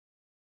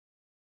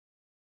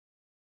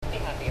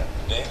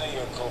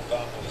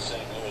co-founder of the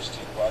St. Louis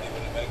Tea Party. What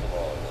do you make of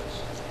all of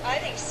this? I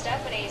think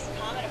Stephanie's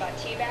comment about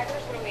teabaggers,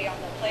 what are we, on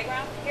the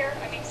playground here?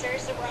 I mean,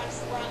 seriously, we're on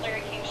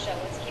Larry King's show.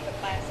 Let's keep it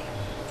classy.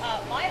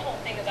 My whole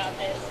thing about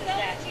this is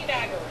that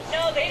teabaggers.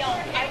 No, they don't.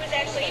 I was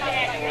actually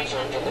talking about your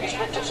The least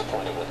bit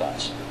disappointed with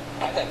us.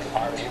 I think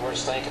our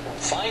viewers think,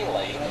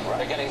 finally,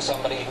 they're getting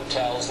somebody who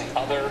tells the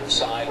other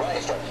side of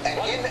the story.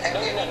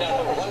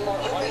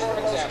 One more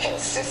example.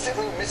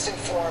 Consistently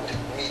misinformed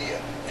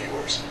media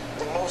viewers.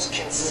 The most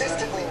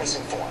consistently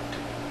misinformed.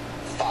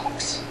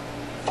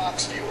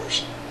 Fox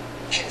viewers.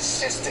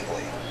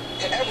 Consistently.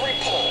 In every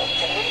poll.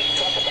 Can we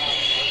talk about